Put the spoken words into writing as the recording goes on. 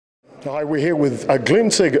Hi, we're here with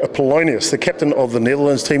Glensig Polonius, the captain of the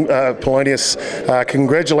Netherlands team. Polonius,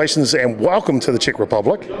 congratulations and welcome to the Czech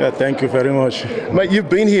Republic. Thank you very much. Mate, you've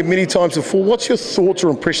been here many times before. What's your thoughts or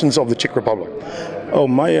impressions of the Czech Republic? Oh,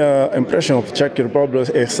 my impression of Czech Republic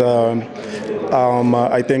is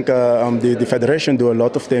I think the federation do a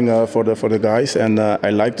lot of things for the guys, and I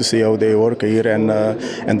like to see how they work here, and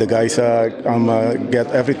the guys get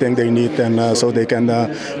everything they need, and so they can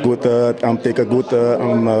take a good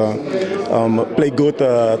play good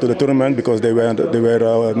to the tournament, because they were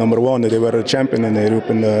number one, they were a champion in the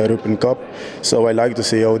European Cup. So I like to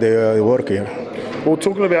see how they work here. Well,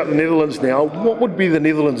 talking about the Netherlands now, what would be the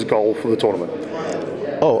Netherlands' goal for the tournament?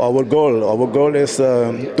 Oh, our goal is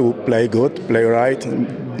to play good, play right,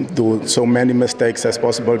 do so many mistakes as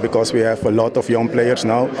possible, because we have a lot of young players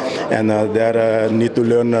now, and they need to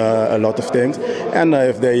learn a lot of things. And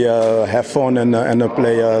if they have fun and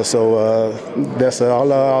play, so that's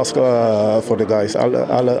all I ask for the guys.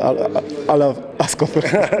 All ask for.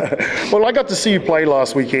 Well, I got to see you play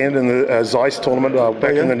last weekend in the Zeiss tournament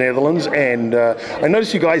back in the Netherlands, and I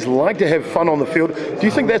noticed you guys like to have fun on the field. Do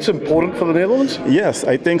you think that's important for the Netherlands? Yes,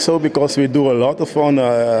 I think so, because we do a lot of fun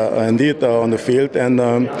indeed on the field, and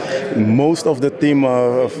most of the team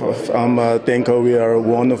think we are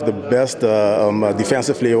one of the best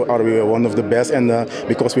defensively. Are we one of the best? And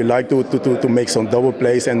because we like to make some double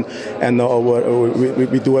plays, and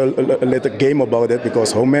we do a little game about it,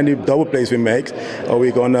 because how many double plays we make, are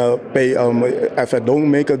we gonna pay? If I don't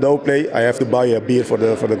make a double play, I have to buy a beer for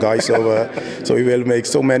the guys. So we will make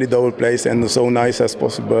so many double plays and so nice as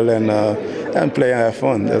possible, and play and have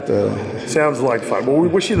fun. Sounds like fun. Well, we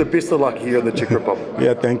wish you the best of luck here in the Czech Republic.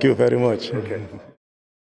 Yeah, thank you very much. Okay.